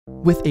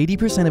With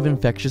 80% of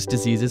infectious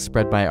diseases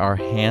spread by our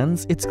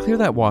hands, it's clear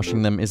that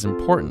washing them is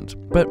important.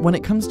 But when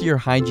it comes to your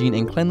hygiene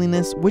and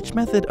cleanliness, which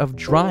method of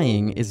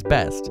drying is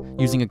best?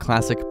 Using a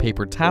classic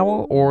paper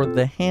towel or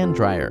the hand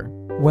dryer?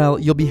 Well,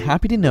 you'll be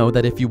happy to know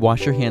that if you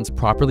wash your hands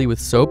properly with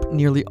soap,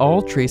 nearly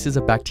all traces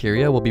of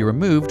bacteria will be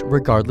removed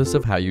regardless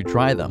of how you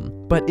dry them.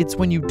 But it's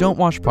when you don't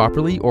wash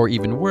properly, or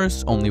even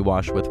worse, only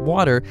wash with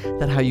water,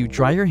 that how you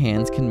dry your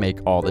hands can make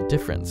all the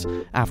difference.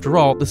 After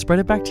all, the spread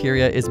of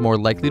bacteria is more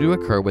likely to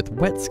occur with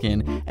wet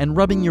skin, and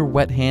rubbing your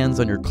wet hands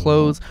on your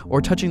clothes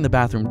or touching the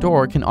bathroom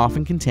door can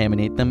often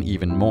contaminate them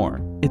even more.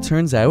 It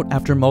turns out,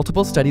 after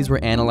multiple studies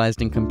were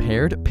analyzed and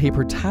compared,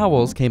 paper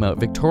towels came out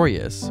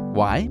victorious.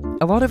 Why?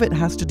 A lot of it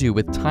has to do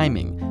with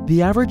timing.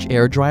 The average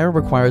air dryer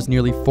requires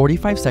nearly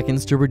 45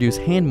 seconds to reduce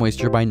hand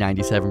moisture by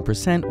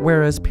 97%,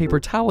 whereas paper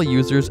towel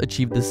users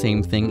achieved the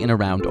same thing in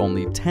around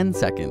only 10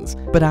 seconds.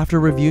 But after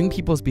reviewing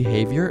people's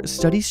behavior,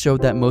 studies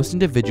showed that most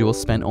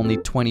individuals spent only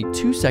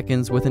 22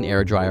 seconds with an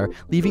air dryer,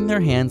 leaving their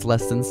hands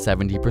less than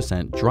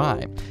 70%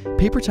 dry.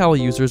 Paper towel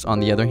users, on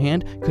the other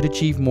hand, could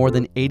achieve more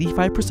than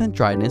 85%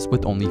 dryness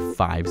with only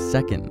 5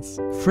 seconds.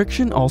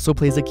 Friction also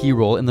plays a key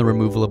role in the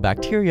removal of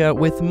bacteria,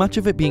 with much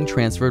of it being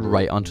transferred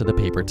right onto the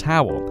paper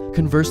towel.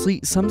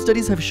 Conversely, some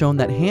studies have shown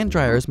that hand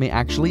dryers may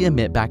actually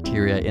emit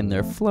bacteria in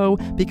their flow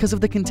because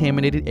of the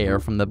contaminated air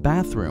from the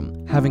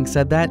bathroom. Having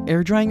said that,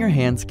 air drying your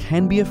hands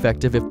can be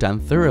effective if done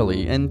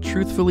thoroughly, and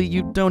truthfully,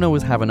 you don't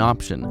always have an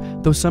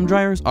option. Though some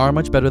dryers are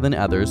much better than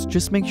others,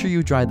 just make sure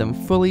you dry them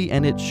fully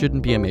and it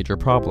shouldn't be a major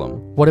problem.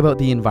 What about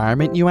the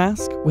environment, you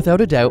ask? Without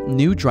a doubt,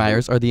 new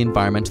dryers are the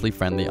environmentally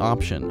friendly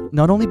option.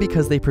 Not only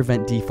because they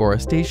prevent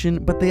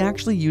deforestation, but they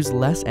actually use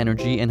less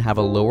energy and have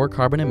a lower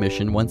carbon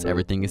emission once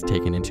everything is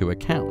taken into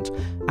account.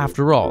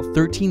 After all,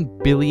 13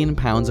 billion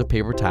pounds of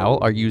paper towel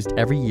are used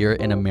every year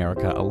in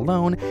America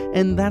alone,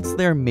 and that's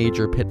their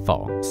major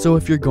pitfall. So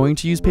if you're going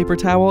to use paper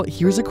towel,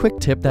 here's a quick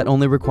tip that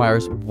only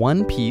requires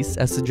one piece,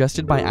 as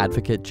suggested by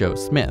advocate Joe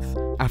Smith.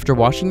 After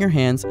washing your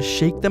hands,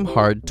 shake them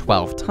hard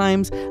 12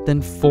 times,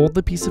 then fold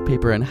the piece of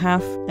paper in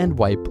half and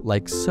wipe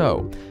like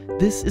so.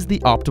 This is the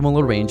optimal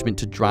arrangement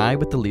to dry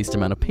with the least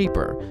amount of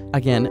paper.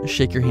 Again,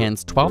 shake your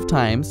hands 12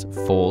 times,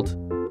 fold,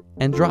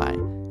 and dry.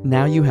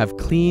 Now you have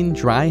clean,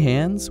 dry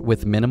hands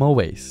with minimal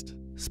waste.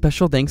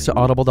 Special thanks to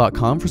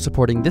Audible.com for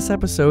supporting this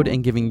episode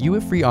and giving you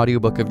a free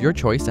audiobook of your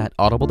choice at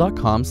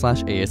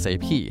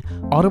audible.com/ASAP.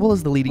 Audible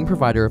is the leading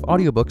provider of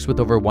audiobooks with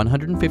over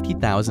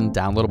 150,000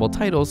 downloadable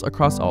titles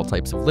across all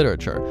types of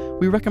literature.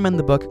 We recommend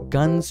the book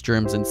Guns,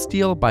 Germs, and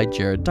Steel by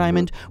Jared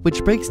Diamond,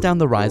 which breaks down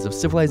the rise of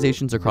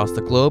civilizations across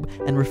the globe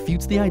and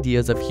refutes the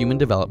ideas of human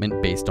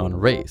development based on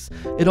race.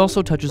 It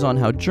also touches on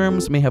how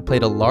germs may have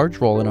played a large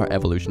role in our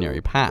evolutionary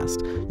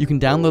past. You can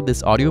download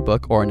this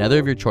audiobook or another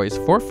of your choice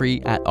for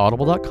free at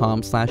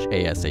audible.com/ASAP,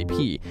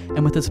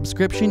 and with a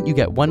subscription you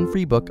get one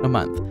free book a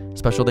month.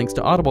 Special thanks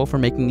to Audible for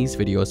making these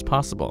videos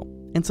possible.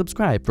 And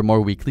subscribe for more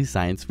weekly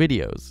science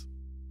videos.